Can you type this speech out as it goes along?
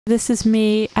This is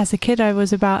me as a kid. I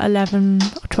was about 11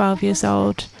 or 12 years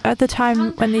old. At the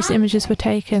time when these images were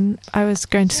taken, I was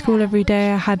going to school every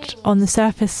day. I had, on the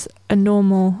surface, a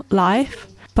normal life.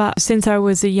 But since I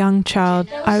was a young child,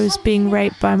 I was being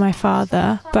raped by my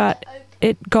father. But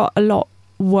it got a lot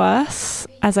worse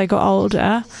as I got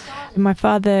older. My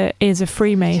father is a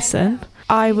Freemason.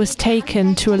 I was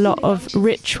taken to a lot of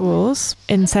rituals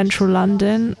in central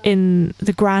London, in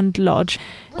the Grand Lodge,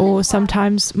 or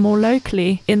sometimes more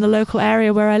locally in the local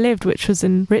area where I lived, which was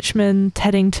in Richmond,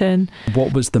 Teddington.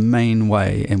 What was the main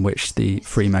way in which the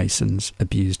Freemasons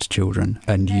abused children,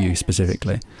 and you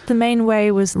specifically? The main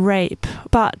way was rape,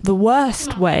 but the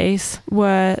worst ways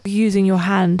were using your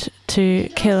hand to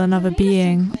kill another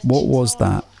being. What was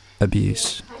that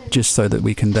abuse? Just so that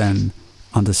we can then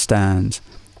understand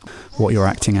what you're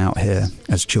acting out here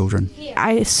as children.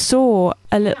 I saw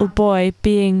a little boy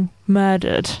being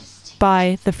murdered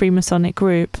by the Freemasonic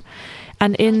group.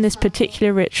 And in this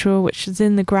particular ritual, which is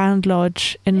in the Grand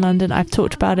Lodge in London, I've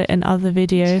talked about it in other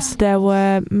videos, there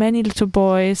were many little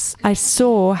boys. I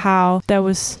saw how there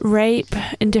was rape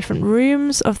in different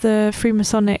rooms of the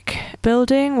Freemasonic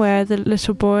building, where the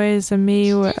little boys and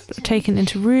me were taken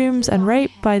into rooms and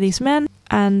raped by these men.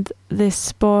 And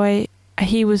this boy,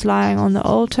 he was lying on the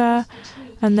altar,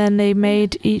 and then they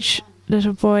made each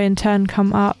little boy in turn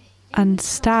come up and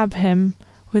stab him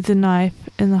with a knife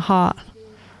in the heart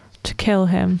to kill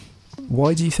him.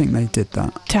 Why do you think they did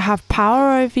that? To have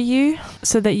power over you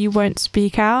so that you won't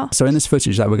speak out. So in this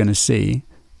footage that we're going to see,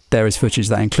 there is footage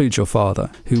that includes your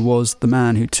father, who was the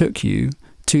man who took you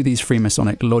to these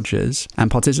Freemasonic lodges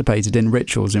and participated in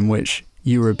rituals in which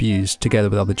you were abused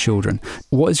together with other children.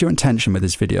 What is your intention with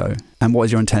this video? And what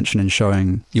is your intention in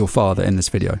showing your father in this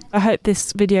video? I hope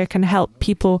this video can help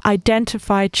people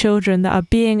identify children that are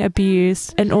being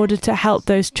abused in order to help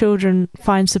those children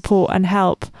find support and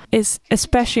help. It's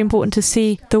especially important to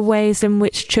see the ways in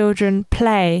which children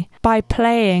play. By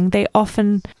playing, they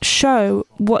often show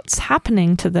what's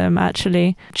happening to them,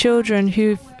 actually. Children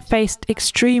who've faced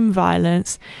extreme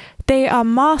violence, they are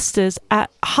masters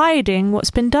at hiding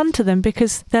what's been done to them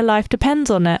because their life depends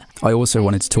on it. I also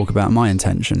wanted to talk about my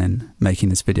intention in making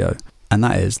this video, and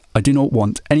that is, I do not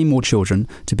want any more children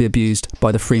to be abused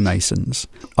by the Freemasons.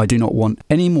 I do not want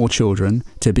any more children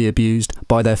to be abused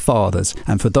by their fathers,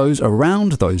 and for those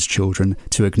around those children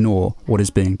to ignore what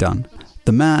is being done.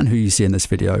 The man who you see in this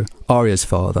video, Aria's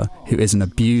father, who is an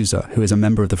abuser, who is a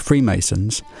member of the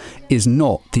Freemasons, is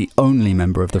not the only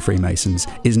member of the Freemasons,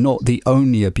 is not the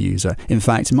only abuser. In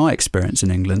fact, my experience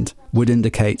in England would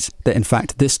indicate that, in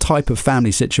fact, this type of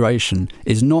family situation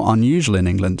is not unusual in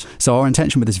England. So our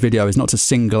intention with this video is not to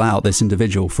single out this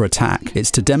individual for attack.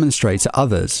 It's to demonstrate to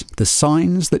others the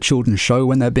signs that children show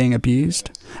when they're being abused,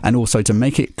 and also to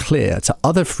make it clear to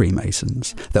other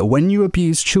Freemasons that when you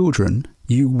abuse children,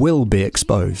 you will be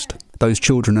exposed. Those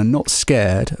children are not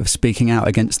scared of speaking out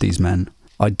against these men.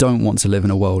 I don't want to live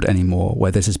in a world anymore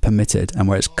where this is permitted and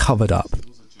where it's covered up.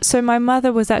 So my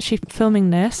mother was actually filming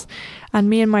this, and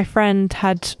me and my friend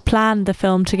had planned the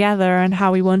film together and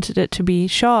how we wanted it to be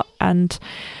shot and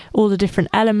all the different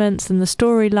elements and the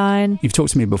storyline. You've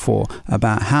talked to me before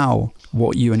about how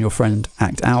what you and your friend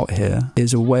act out here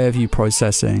is a way of you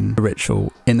processing a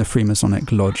ritual in the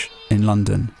Freemasonic Lodge in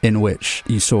London in which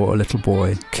you saw a little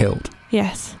boy killed.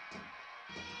 Yes.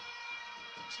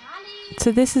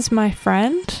 So this is my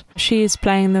friend. She is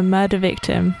playing the murder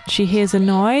victim. She hears a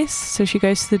noise, so she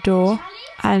goes to the door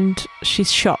and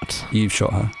she's shot. You've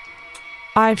shot her?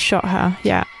 I've shot her,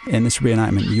 yeah. In this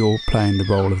reenactment, you're playing the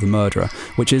role of the murderer,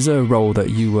 which is a role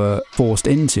that you were forced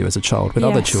into as a child with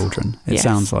other children, it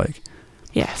sounds like.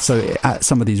 Yes. So at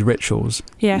some of these rituals,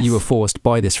 you were forced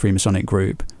by this Freemasonic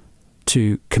group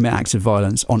to commit acts of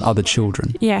violence on other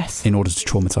children. Yes. In order to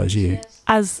traumatise you.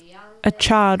 As a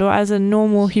child or as a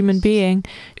normal human being,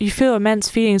 you feel immense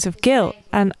feelings of guilt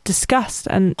and disgust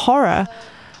and horror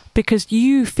because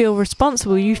you feel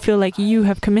responsible. You feel like you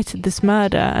have committed this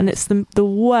murder, and it's the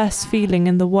worst feeling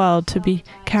in the world to be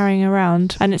carrying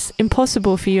around. And it's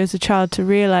impossible for you as a child to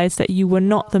realise that you were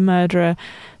not the murderer,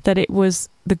 that it was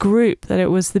the group, that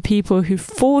it was the people who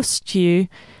forced you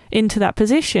into that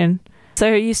position.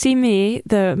 So you see me,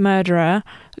 the murderer,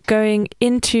 going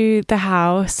into the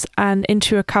house and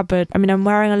into a cupboard. I mean, I'm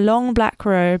wearing a long black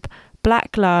robe,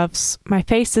 black gloves, my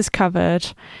face is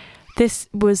covered. This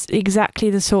was exactly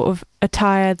the sort of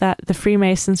attire that the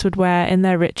Freemasons would wear in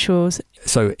their rituals.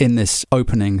 So in this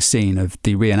opening scene of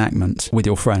the reenactment with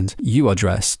your friend, you are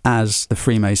dressed as the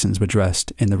Freemasons were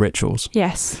dressed in the rituals.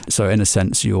 Yes. So in a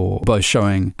sense, you're both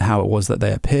showing how it was that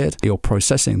they appeared. You're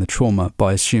processing the trauma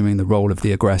by assuming the role of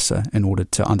the aggressor in order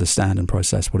to understand and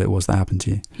process what it was that happened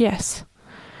to you. Yes.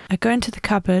 I go into the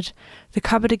cupboard. The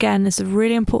cupboard, again, is a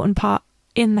really important part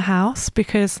in the house,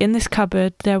 because in this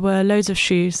cupboard there were loads of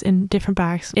shoes in different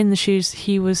bags. In the shoes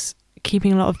he was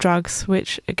keeping a lot of drugs,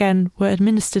 which again were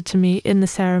administered to me in the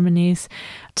ceremonies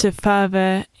to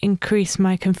further increase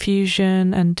my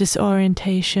confusion and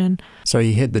disorientation. So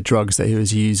he hid the drugs that he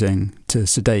was using to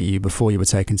sedate you before you were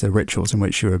taken to rituals in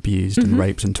which you were abused and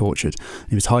raped and tortured.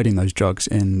 He was hiding those drugs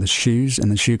in the shoes, in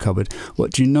the shoe cupboard.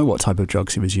 What do you know what type of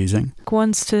drugs he was using?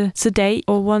 One's to sedate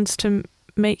or one's to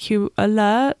make you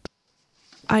alert.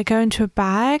 I go into a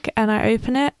bag and I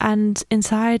open it, and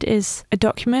inside is a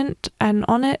document, and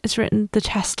on it is written the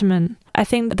testament. I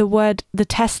think the word the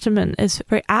testament is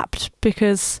very apt,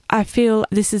 because I feel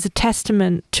this is a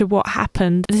testament to what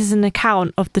happened. This is an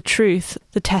account of the truth,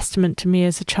 the testament to me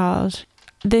as a child.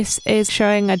 This is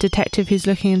showing a detective who's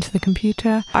looking into the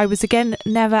computer. I was, again,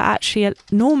 never actually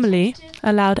normally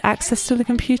allowed access to the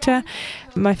computer.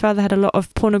 My father had a lot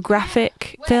of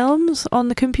pornographic films on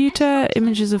the computer,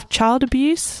 images of child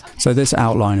abuse. So this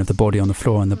outline of the body on the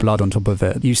floor and the blood on top of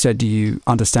it, you said you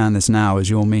understand this now as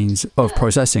your means of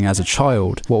processing as a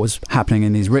child what was happening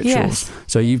in these rituals. Yes.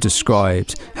 So you've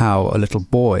described how a little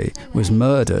boy was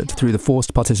murdered through the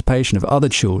forced participation of other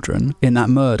children in that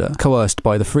murder, coerced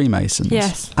by the Freemasons.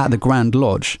 Yes. At the Grand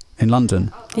Lodge in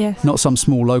London. Yes. Not some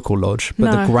small local lodge,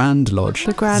 but the Grand Lodge.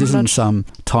 The Grand This isn't Lodge. some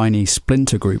tiny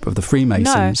splinter group of the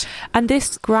Freemasons. No, and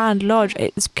this Grand Lodge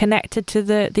is connected to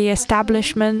the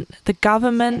establishment, the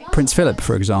government. Prince Philip,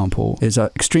 for example, is an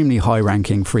extremely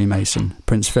high-ranking Freemason.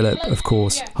 Prince Philip, of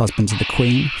course, husband to the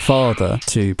Queen, father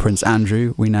to Prince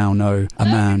Andrew. We now know a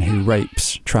man who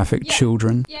rapes trafficked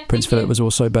children. Prince Philip was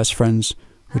also best friends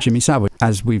with Jimmy Savile.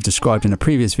 As we've described in a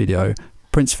previous video,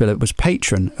 Prince Philip was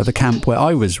patron of the camp where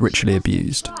I was ritually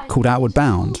abused, called Outward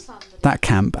Bound. That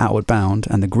camp, Outward Bound,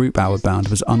 and the group Outward Bound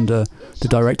was under the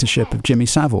directorship of Jimmy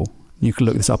Savile. You can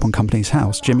look this up on Company's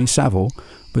House. Jimmy Savile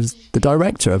was the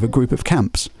director of a group of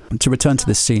camps. To return to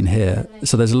this scene here,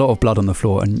 so there's a lot of blood on the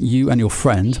floor, and you and your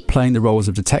friend, playing the roles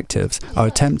of detectives, are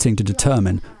attempting to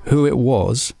determine who it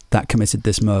was that committed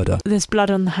this murder. There's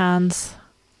blood on the hands,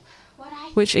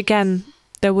 which, again,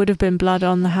 there would have been blood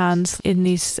on the hands in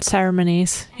these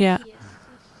ceremonies, yeah.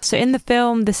 So in the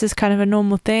film, this is kind of a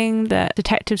normal thing that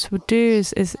detectives would do,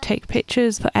 is take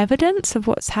pictures for evidence of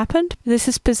what's happened. This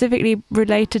is specifically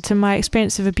related to my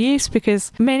experience of abuse,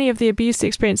 because many of the abuse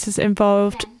experiences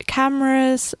involved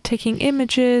cameras, taking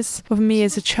images of me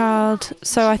as a child.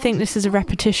 So I think this is a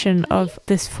repetition of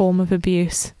this form of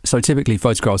abuse. So typically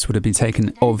photographs would have been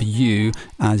taken of you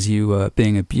as you were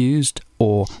being abused,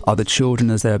 or other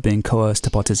children as they are being coerced to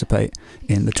participate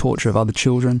in the torture of other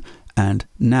children. And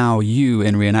now you,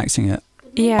 in reenacting it,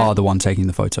 are the one taking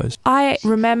the photos. I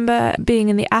remember being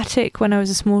in the attic when I was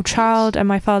a small child, and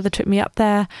my father took me up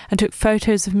there and took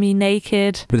photos of me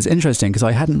naked. But it's interesting because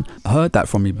I hadn't heard that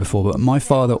from you before, but my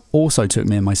father also took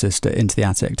me and my sister into the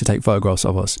attic to take photographs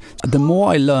of us. The more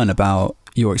I learn about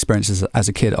your experiences as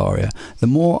a kid, Aria, the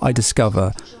more I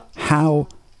discover how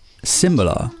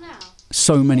similar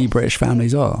so many British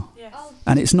families are.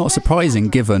 And it's not surprising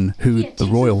given who the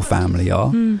royal family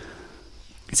are.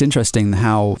 It's interesting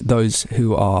how those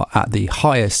who are at the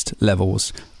highest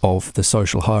levels of the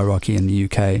social hierarchy in the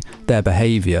UK, their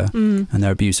behaviour and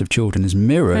their abuse of children is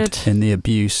mirrored in the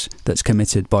abuse that's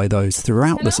committed by those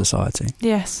throughout the society.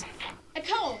 Yes.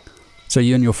 So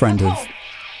you and your friend have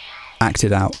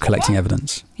acted out collecting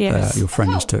evidence. Yes. Your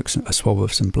friend just took a swab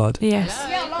of some blood. Yes.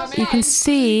 You can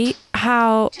see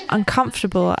how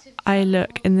uncomfortable I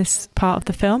look in this part of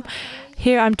the film.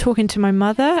 Here I'm talking to my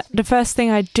mother. The first thing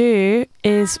I do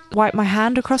is wipe my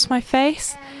hand across my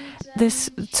face. This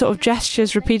sort of gesture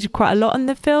is repeated quite a lot in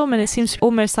the film, and it seems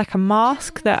almost like a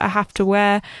mask that I have to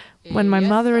wear when my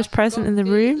mother is present in the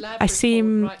room. I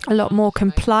seem a lot more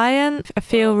compliant. I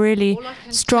feel really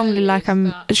strongly like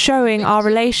I'm showing our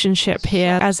relationship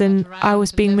here, as in I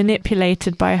was being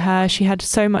manipulated by her. She had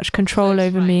so much control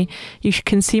over me. You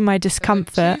can see my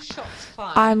discomfort.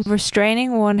 I'm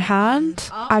restraining one hand.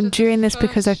 I'm doing this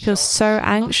because I feel so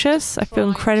anxious. I feel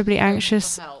incredibly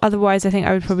anxious. Otherwise, I think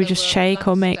I would probably just shake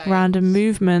or make random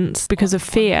movements because of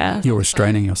fear. You're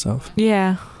restraining yourself.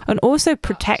 Yeah. And also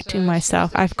protecting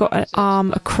myself. I've got an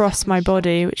arm across my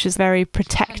body, which is a very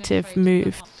protective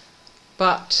move.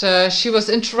 But she was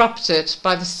interrupted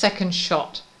by the second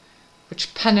shot,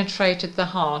 which penetrated the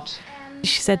heart.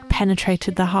 She said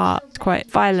penetrated the heart. It's quite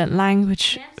violent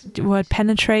language, the word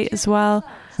penetrate as well.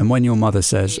 And when your mother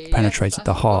says penetrated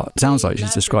the heart, it sounds like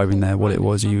she's describing there what it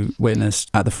was you witnessed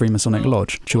at the Freemasonic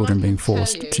Lodge, children being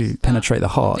forced to penetrate the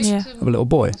heart of a little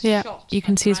boy. Yeah, you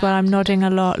can see as well I'm nodding a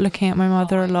lot, looking at my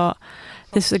mother a lot.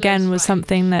 This again was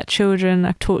something that children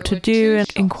are taught to do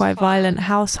in quite violent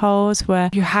households where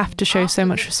you have to show so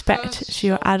much respect to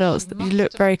your adults that you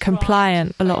look very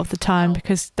compliant a lot of the time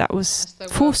because that was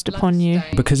forced upon you.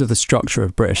 Because of the structure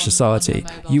of British society,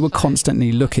 you were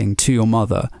constantly looking to your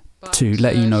mother to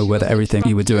let you know whether everything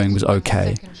you were doing was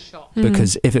okay.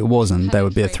 Because if it wasn't, there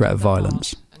would be a threat of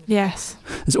violence. Yes.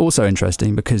 It's also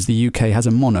interesting because the UK has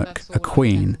a monarch, a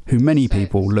queen, who many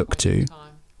people look to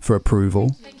for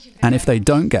approval. And if they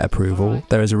don't get approval,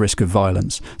 there is a risk of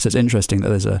violence. So it's interesting that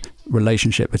there's a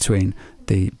relationship between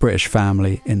the British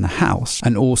family in the house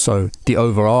and also the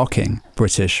overarching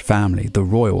British family, the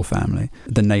royal family,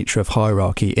 the nature of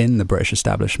hierarchy in the British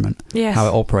establishment, Yes. how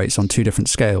it operates on two different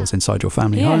scales inside your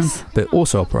family home, but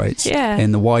also operates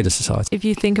in the wider society. If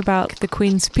you think about the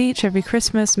Queen's speech every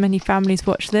Christmas, many families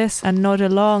watch this and nod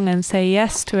along and say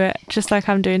yes to it, just like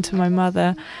I'm doing to my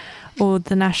mother. Or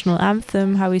the national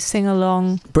anthem, how we sing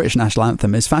along. British national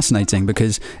anthem is fascinating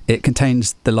because it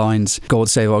contains the lines, God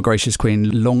save our gracious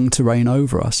Queen, long to reign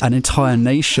over us. An entire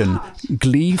nation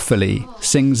gleefully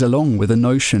sings along with the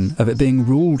notion of it being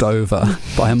ruled over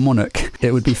by a monarch.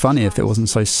 It would be funny if it wasn't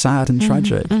so sad and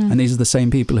tragic. And these are the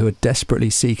same people who are desperately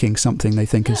seeking something they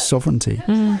think is sovereignty.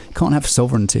 You can't have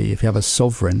sovereignty if you have a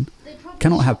sovereign. You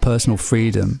cannot have personal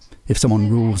freedom if someone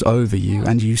rules over you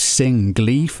and you sing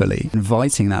gleefully,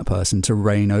 inviting that person to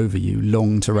reign over you,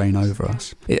 long to reign over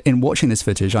us. In watching this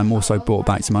footage, I'm also brought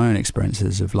back to my own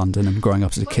experiences of London and growing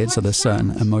up as a kid, so there's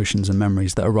certain emotions and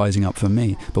memories that are rising up for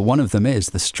me. But one of them is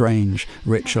the strange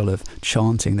ritual of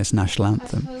chanting this national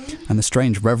anthem and the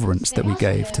strange reverence that we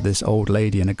gave to this old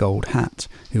lady in a gold hat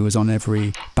who was on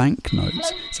every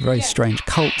banknote. It's a very strange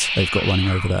cult they've got running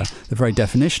over there. The very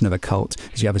definition of a cult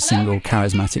is you have a single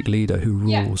charismatic leader who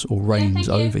rules or reigns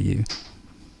over you.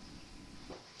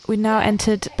 We now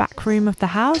entered back room of the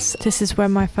house. This is where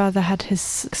my father had his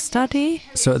study.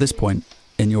 So at this point,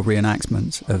 in your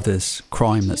reenactment of this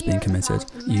crime that's been committed,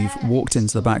 you've walked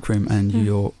into the back room and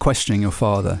you're questioning your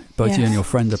father. Both you and your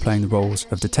friend are playing the roles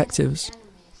of detectives,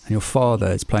 and your father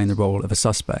is playing the role of a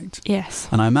suspect. Yes.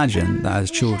 And I imagine that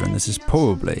as children, this is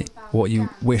probably what you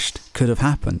wished could have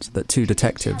happened, that two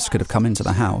detectives could have come into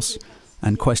the house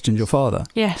and questioned your father.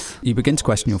 Yes. You begin to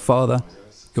question your father,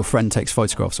 your friend takes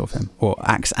photographs of him, or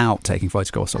acts out taking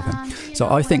photographs of him. So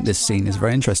I think this scene is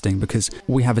very interesting because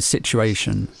we have a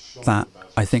situation that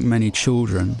I think many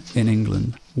children in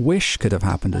England wish could have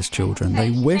happened as children.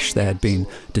 They wish there had been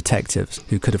detectives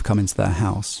who could have come into their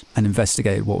house and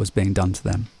investigated what was being done to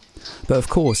them. But of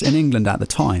course, in England at the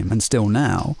time, and still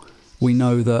now, we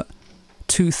know that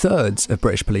 2/3 of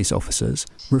British police officers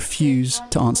refuse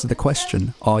to answer the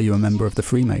question, are you a member of the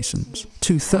Freemasons?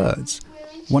 2/3.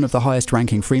 One of the highest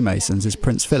ranking Freemasons is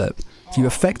Prince Philip. So you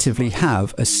effectively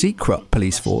have a secret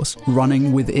police force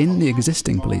running within the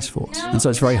existing police force. And so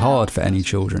it's very hard for any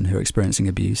children who are experiencing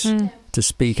abuse to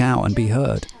speak out and be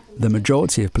heard. The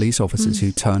majority of police officers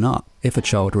who turn up, if a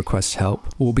child requests help,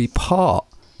 will be part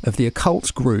of the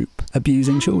occult group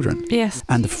abusing children. Yes.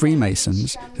 And the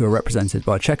Freemasons, who are represented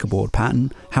by a checkerboard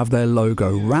pattern, have their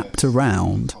logo wrapped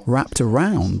around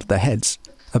the heads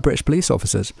of British police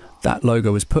officers. That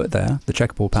logo was put there, the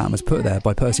checkerboard pattern was put there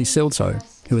by Percy Silto,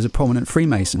 who was a prominent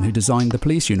Freemason who designed the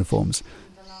police uniforms.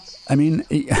 I mean,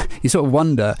 you sort of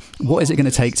wonder, what is it going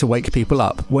to take to wake people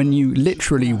up when you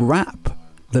literally wrap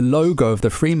the logo of the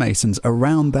Freemasons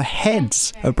around the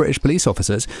heads of British police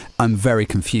officers? I'm very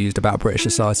confused about British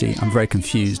society. I'm very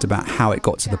confused about how it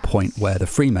got to the point where the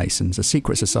Freemasons, a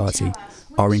secret society,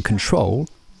 are in control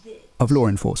of law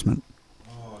enforcement.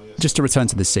 Just to return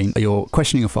to this scene, you're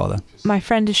questioning your father. My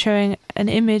friend is showing an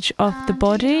image of the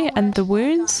body and the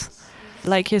wounds.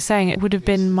 Like you're saying, it would have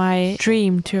been my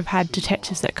dream to have had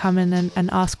detectives that come in and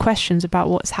ask questions about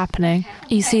what's happening.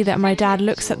 You see that my dad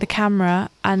looks at the camera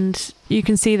and you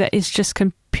can see that it's just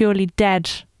purely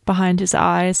dead behind his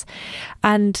eyes.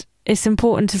 And it's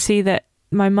important to see that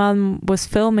my mum was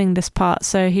filming this part,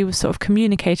 so he was sort of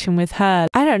communicating with her.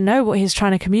 I don't know what he's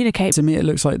trying to communicate. To me, it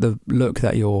looks like the look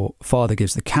that your father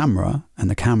gives the camera, and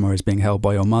the camera is being held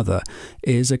by your mother,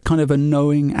 is a kind of a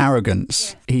knowing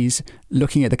arrogance. He's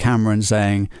looking at the camera and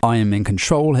saying, I am in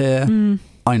control here.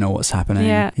 I know what's happening.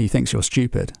 Yeah. He thinks you're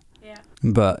stupid.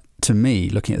 But to me,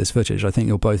 looking at this footage, I think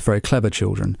you're both very clever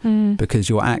children because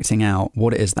you're acting out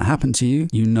what it is that happened to you.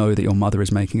 You know that your mother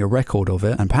is making a record of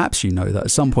it, and perhaps you know that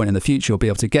at some point in the future you'll be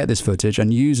able to get this footage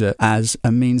and use it as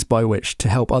a means by which to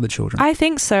help other children. I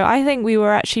think so. I think we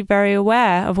were actually very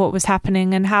aware of what was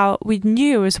happening and how we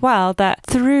knew as well that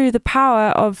through the power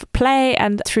of play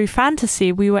and through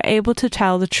fantasy, we were able to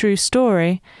tell the true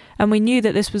story. And we knew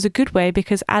that this was a good way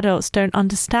because adults don't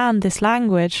understand this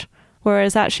language.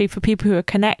 Whereas actually for people who are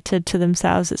connected to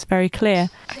themselves, it's very clear.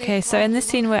 Okay, so in this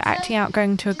scene we're acting out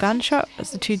going to a gun shop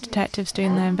as the two detectives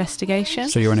doing their investigation.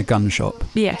 So you're in a gun shop?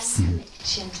 Yes.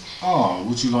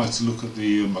 Would you like to look at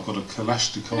the, I've got a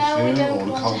Kalashnikov here, or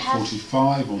the Colt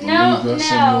 45, or the Luger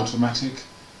semi-automatic?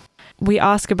 We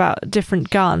ask about different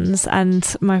guns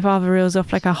and my father reels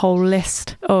off like a whole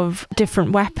list of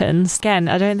different weapons. Again,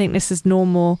 I don't think this is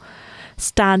normal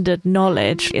standard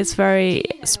knowledge. It's very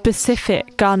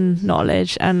specific gun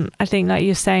knowledge, and I think, like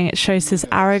you're saying, it shows his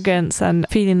arrogance and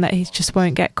feeling that he just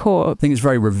won't get caught. I think it's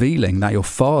very revealing that your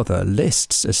father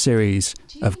lists a series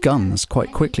of guns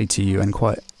quite quickly to you and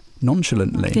quite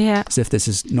nonchalantly, as if this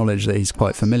is knowledge that he's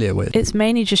quite familiar with. It's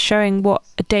mainly just showing what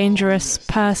a dangerous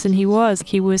person he was.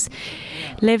 He was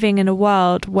living in a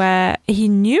world where he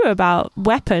knew about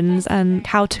weapons and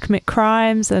how to commit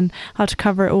crimes and how to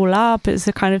cover it all up. It's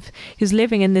a kind of, he was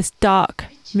living in this dark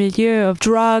milieu of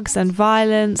drugs and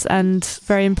violence and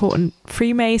very important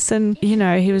Freemason. You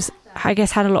know, he was, I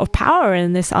guess, had a lot of power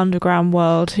in this underground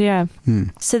world.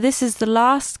 So this is the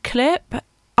last clip.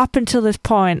 Up until this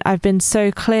point, I've been so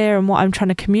clear on what I'm trying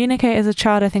to communicate as a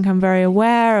child. I think I'm very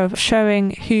aware of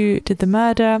showing who did the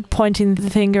murder, pointing the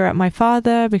finger at my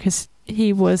father because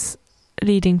he was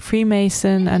leading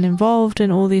Freemason and involved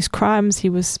in all these crimes. He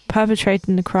was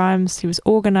perpetrating the crimes. He was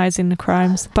organizing the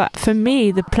crimes. But for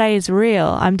me, the play is real.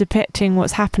 I'm depicting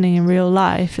what's happening in real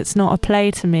life. It's not a play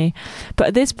to me. But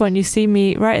at this point, you see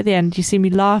me, right at the end, you see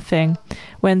me laughing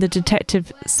when the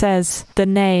detective says the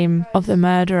name of the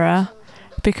murderer.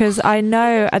 Because I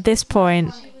know at this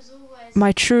point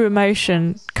my true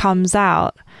emotion comes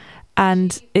out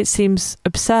and it seems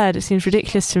absurd, it seems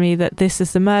ridiculous to me that this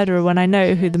is the murderer when I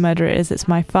know who the murderer is. It's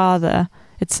my father.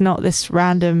 It's not this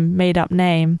random made-up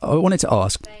name. I wanted to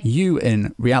ask, you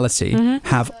in reality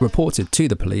have reported to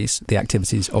the police the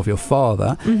activities of your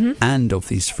father and of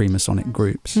these Freemasonic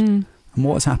groups. And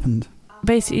what has happened?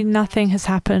 Basically, nothing has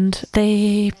happened.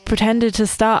 They pretended to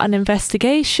start an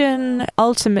investigation.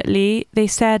 Ultimately, they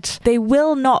said they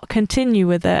will not continue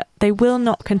with it. They will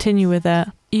not continue with it.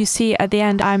 You see, at the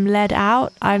end, I'm led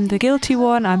out. I'm the guilty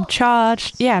one. I'm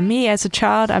charged. Yeah, me as a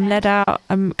child, I'm led out.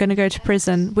 I'm going to go to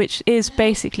prison, which is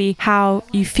basically how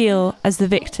you feel as the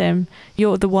victim.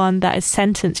 You're the one that is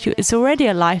sentenced. It's already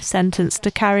a life sentence to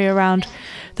carry around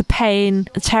the pain,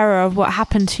 the terror of what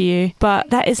happened to you. But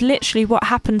that is literally what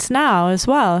happens now as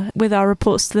well with our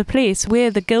reports to the police.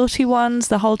 We're the guilty ones.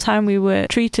 The whole time we were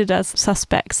treated as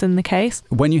suspects in the case.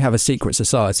 When you have a secret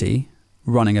society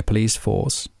running a police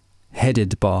force,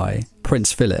 headed by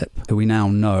Prince Philip, who we now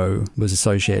know was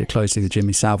associated closely with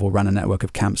Jimmy Savile, ran a network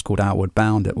of camps called Outward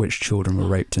Bound, at which children were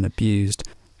raped and abused.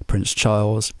 Prince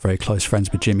Charles, very close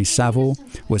friends with Jimmy Savile,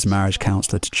 was marriage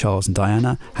counsellor to Charles and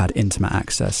Diana, had intimate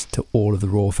access to all of the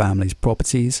royal family's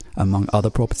properties, among other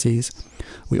properties.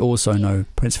 We also know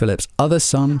Prince Philip's other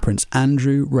son, Prince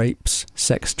Andrew, rapes,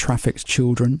 sex-trafficked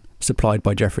children, supplied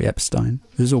by Jeffrey Epstein.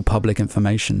 This is all public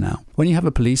information now. When you have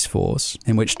a police force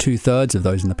in which 2/3 of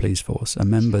those in the police force are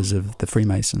members of the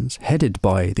Freemasons, headed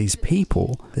by these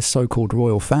people, this so-called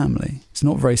royal family, it's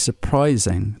not very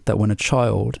surprising that when a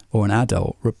child or an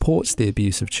adult reports the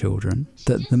abuse of children,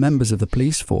 that the members of the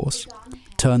police force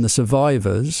turn the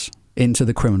survivors into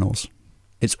the criminals.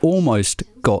 It's almost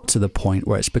got to the point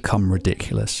where it's become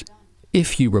ridiculous.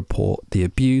 If you report the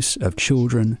abuse of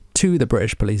children to the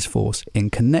British police force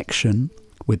in connection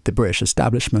with the British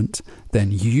establishment,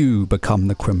 then you become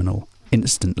the criminal.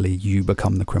 Instantly, you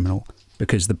become the criminal.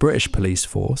 Because the British police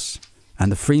force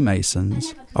and the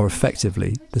Freemasons are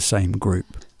effectively the same group.